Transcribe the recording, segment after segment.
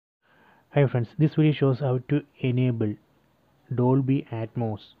Hi friends, this video shows how to enable Dolby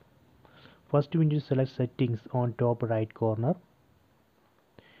Atmos. First we need to select settings on top right corner,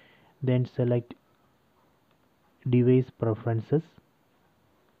 then select device preferences,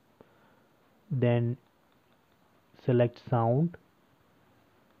 then select sound,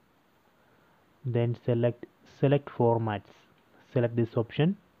 then select formats. Select this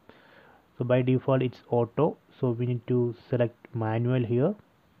option. So by default it's auto, so we need to select manual here.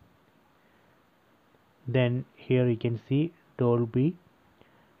 Then here you can see Dolby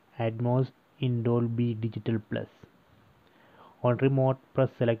Atmos in Dolby Digital Plus. On remote, press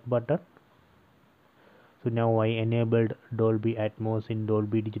select button. So now I enabled Dolby Atmos in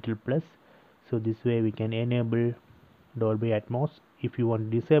Dolby Digital Plus. So this way we can enable Dolby Atmos. If you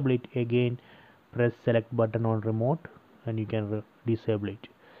want to disable it, again press select button on remote and you can disable it.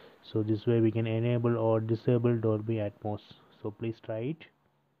 So this way we can enable or disable Dolby Atmos. So please try it.